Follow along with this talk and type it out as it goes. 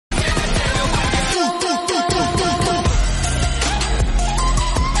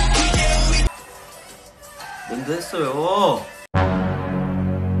했어요.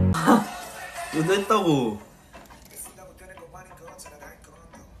 면도 했다고.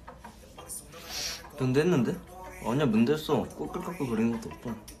 면도 했는데? 아니야, 면도 했어. 꿀꿀꿀꿀 그린 것도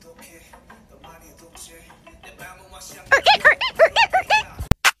없고.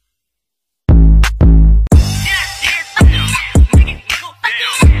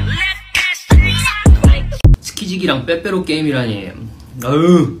 스키지기랑 빼빼로 게임이라니.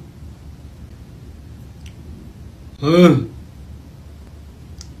 아유.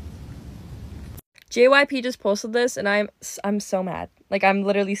 JYP just posted this and I'm so mad. Like, I'm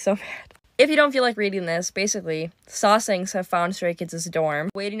literally so mad. If you don't feel like reading this, basically, Sasaengs have found Stray Kids' dorm,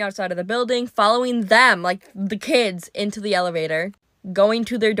 waiting outside of the building, following them, like the kids, into the elevator, going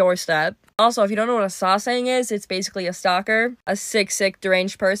to their doorstep. Also, if you don't know what a Sasaeng is, it's basically a stalker, a sick,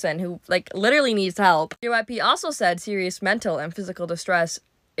 deranged person who, like, literally needs help. JYP also said serious mental and physical distress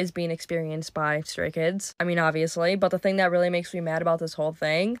is being experienced by Stray Kids. I mean, obviously, but the thing that really makes me mad about this whole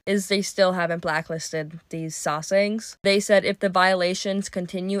thing is they still haven't blacklisted these Sasaengs. They said if the violations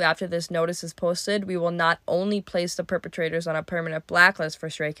continue after this notice is posted, we will not only place the perpetrators on a permanent blacklist for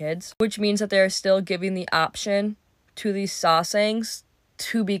Stray Kids, which means that they're still giving the option to these Sasaengs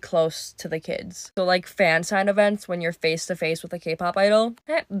to be close to the kids. So like fan sign events when you're face to face with a K-pop idol,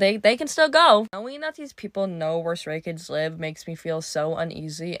 they can still go. Knowing that these people know where Stray Kids live makes me feel so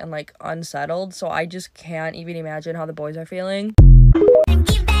uneasy and like unsettled, so I just can't even imagine how the boys are feeling.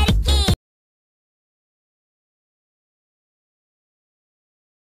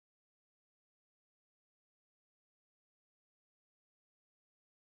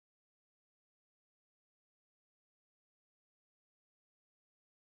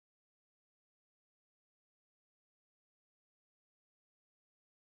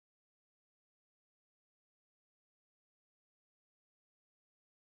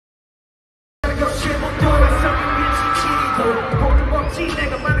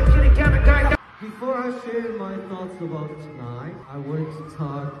 Before I share my thoughts about tonight, I wanted to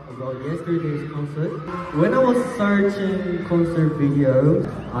talk about yesterday's concert. When I was searching concert videos,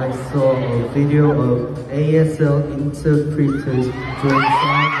 I saw a video of ASL interpreters doing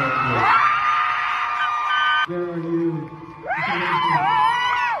sign language. Where are you?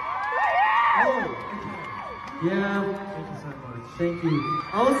 Oh, yeah, thank you so much. Thank you.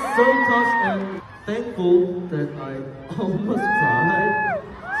 I was so touched and thankful that I almost cried.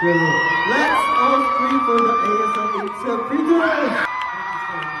 So let's all scream for the ASL interpreters!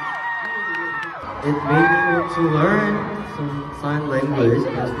 It made me want to learn some sign language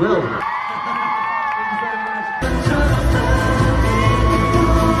as well.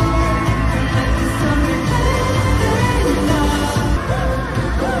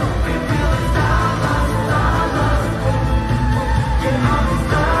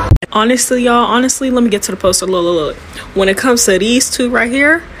 Honestly, y'all, let me get to the poster. Look. When it comes to these two right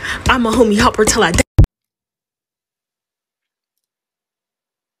here, I'm a homie hopper till I die.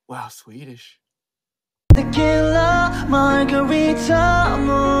 Wow, Swedish. Tequila, margarita,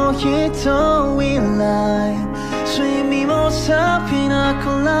 mojito, we lime. Sweet mimosa, pina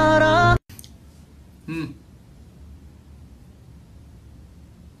colada.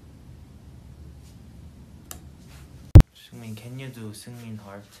 Seungmin, can you do Seungmin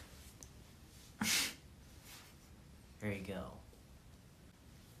Heart? Here you go.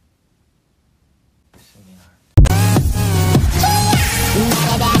 Seungmin Heart.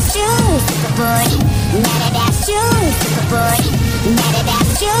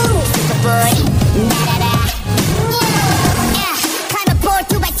 Climb aboard,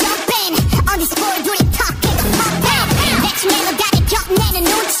 do I jump in? On this board, do it talking? Next man, got it, got man,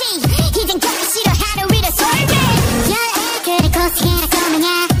 눈치. 이젠 겪기 싫어, how to read a survey. 그래, 코스게라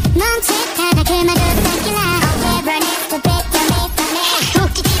꼬마냐. 멈칫하다 그 말도 닦이나. Oh, run it, to bet,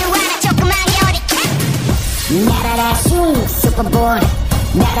 웃기지도 않아, 조그만 요리. 나라라, 슈, superboard.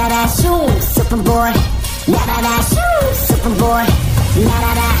 나라라, 슈, superboard. 나라라, 슈, superboard.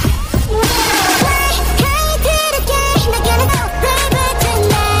 나라라.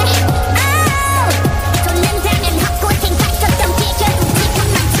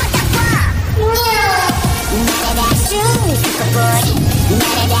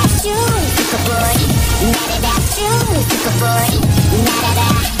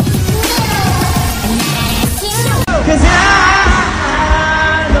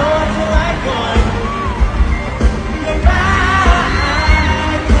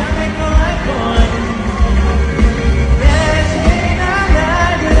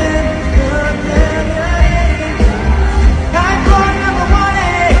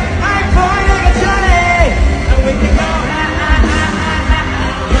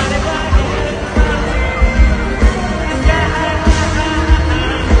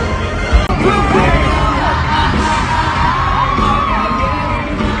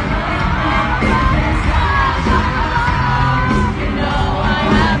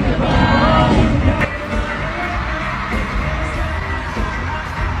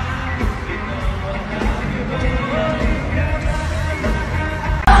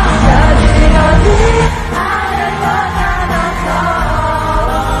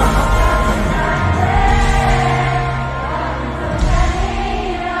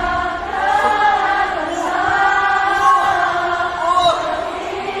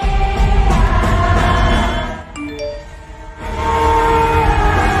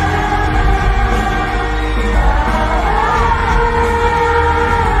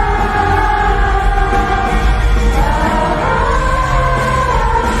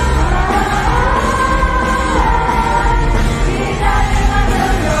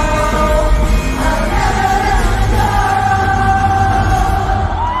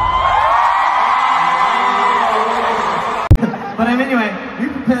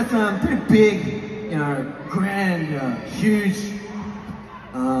 has pretty big, grand, huge,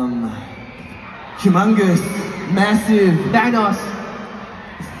 humongous, massive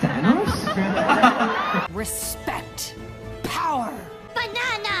Thanos. Respect. Power.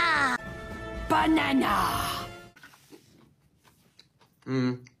 Banana! Banana.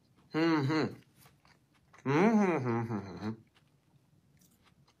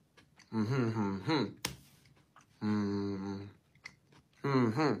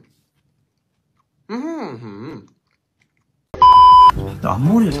 나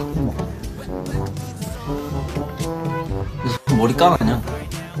앞머리를 자꾸 막 머리 감았냐?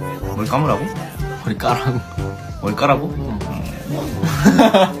 머리 감으라고? 머리 까라고. 머리 까라고?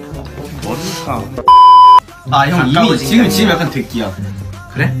 머리 감. 아, 형 이미 지금 약간 됐기야.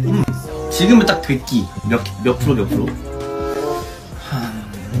 그래? 지금은 딱 됐기. 몇 프로?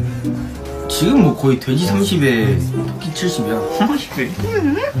 지금 뭐 거의 돼지 30에 토끼 70이야. 30에?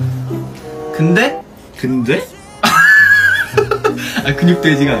 근데? 아,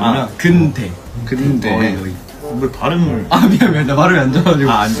 근육돼지가 아니라 근대. 어이. 왜 발음을? 아, 미안. 나 발음이 안 좋아가지고.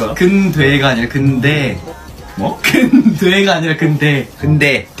 아, 안 좋아? 근대가 아니라 근대. 뭐? 근대가 아니라 근대.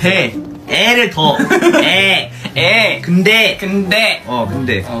 대. 애를 더. 근대. 근대.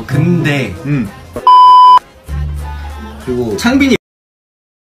 그리고 창빈이.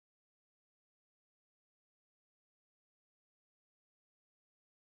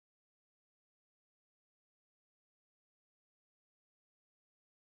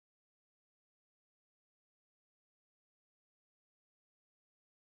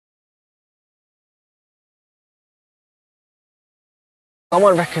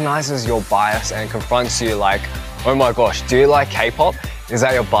 Someone recognizes your bias and confronts you like, oh my gosh, do you like K-pop? Is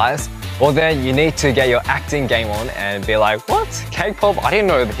that your bias? Well then you need to get your acting game on and be like, what? K-pop? I didn't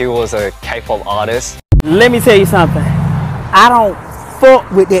know that he was a K-pop artist. Let me tell you something. I don't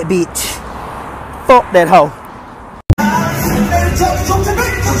fuck with that bitch. Fuck that hoe.